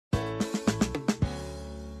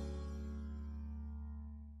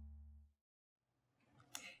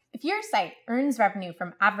If your site earns revenue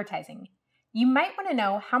from advertising, you might want to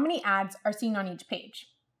know how many ads are seen on each page.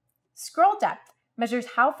 Scroll depth measures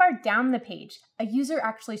how far down the page a user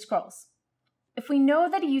actually scrolls. If we know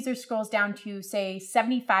that a user scrolls down to, say,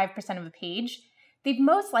 75% of a page, they've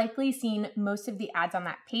most likely seen most of the ads on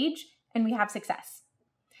that page, and we have success.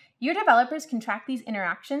 Your developers can track these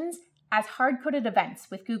interactions as hard-coded events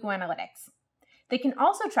with Google Analytics. They can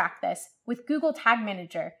also track this with Google Tag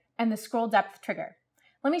Manager and the scroll depth trigger.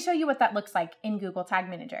 Let me show you what that looks like in Google Tag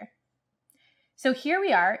Manager. So here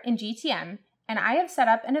we are in GTM, and I have set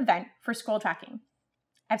up an event for scroll tracking.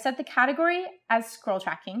 I've set the category as scroll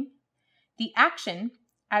tracking, the action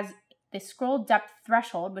as the scroll depth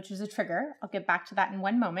threshold, which is a trigger. I'll get back to that in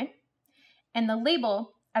one moment, and the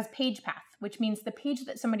label as page path, which means the page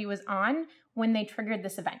that somebody was on when they triggered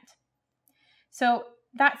this event. So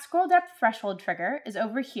that scroll depth threshold trigger is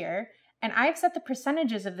over here, and I've set the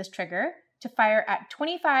percentages of this trigger to fire at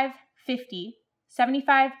 25, 50,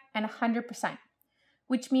 75, and 100%,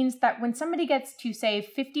 which means that when somebody gets to, say,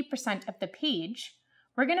 50% of the page,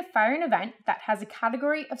 we're going to fire an event that has a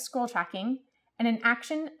category of scroll tracking and an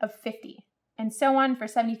action of 50, and so on for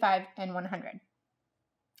 75 and 100.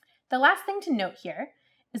 The last thing to note here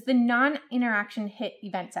is the non-interaction hit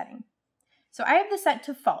event setting. So I have this set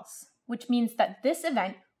to false, which means that this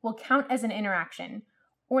event will count as an interaction,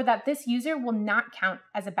 or that this user will not count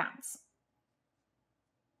as a bounce.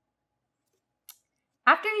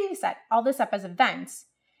 After you set all this up as events,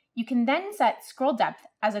 you can then set scroll depth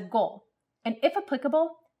as a goal, and if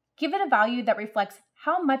applicable, give it a value that reflects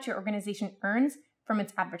how much your organization earns from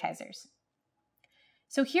its advertisers.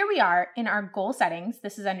 So here we are in our goal settings.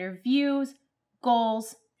 This is under Views,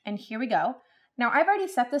 Goals, and here we go. Now I've already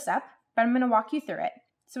set this up, but I'm going to walk you through it.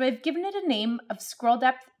 So I've given it a name of scroll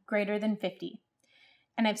depth greater than 50,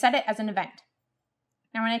 and I've set it as an event.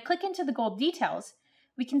 Now when I click into the goal details,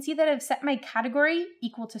 we can see that I've set my category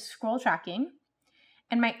equal to scroll tracking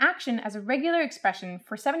and my action as a regular expression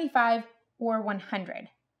for 75 or 100,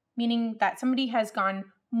 meaning that somebody has gone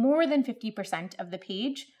more than 50% of the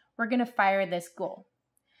page. We're going to fire this goal.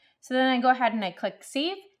 So then I go ahead and I click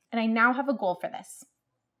Save, and I now have a goal for this.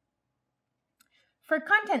 For a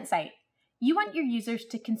content site, you want your users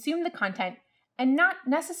to consume the content and not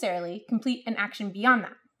necessarily complete an action beyond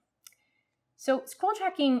that. So scroll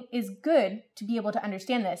tracking is good to be able to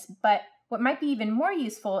understand this, but what might be even more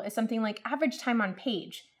useful is something like average time on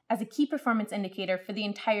page as a key performance indicator for the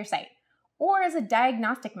entire site, or as a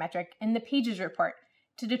diagnostic metric in the Pages report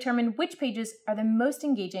to determine which pages are the most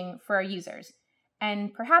engaging for our users,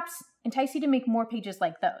 and perhaps entice you to make more pages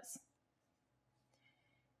like those.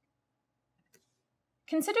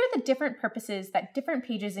 Consider the different purposes that different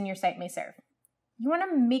pages in your site may serve. You want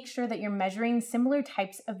to make sure that you're measuring similar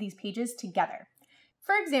types of these pages together.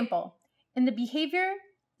 For example, in the Behavior,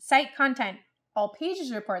 Site Content, All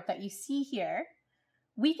Pages report that you see here,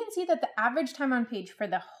 we can see that the average time on page for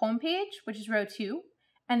the home page, which is row 2,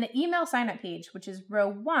 and the email sign-up page, which is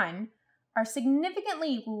row 1, are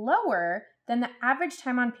significantly lower than the average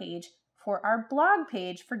time on page for our blog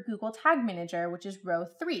page for Google Tag Manager, which is row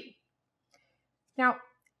 3. Now,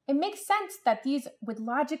 it makes sense that these would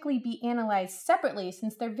logically be analyzed separately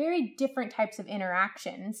since they're very different types of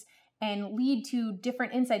interactions and lead to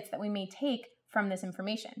different insights that we may take from this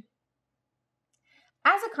information.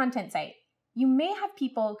 As a content site, you may have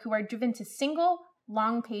people who are driven to single,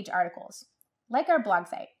 long page articles, like our blog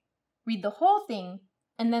site, read the whole thing,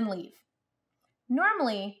 and then leave.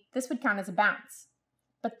 Normally, this would count as a bounce,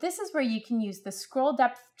 but this is where you can use the scroll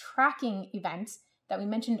depth tracking event that we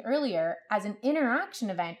mentioned earlier as an interaction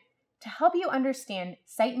event to help you understand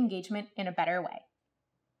site engagement in a better way.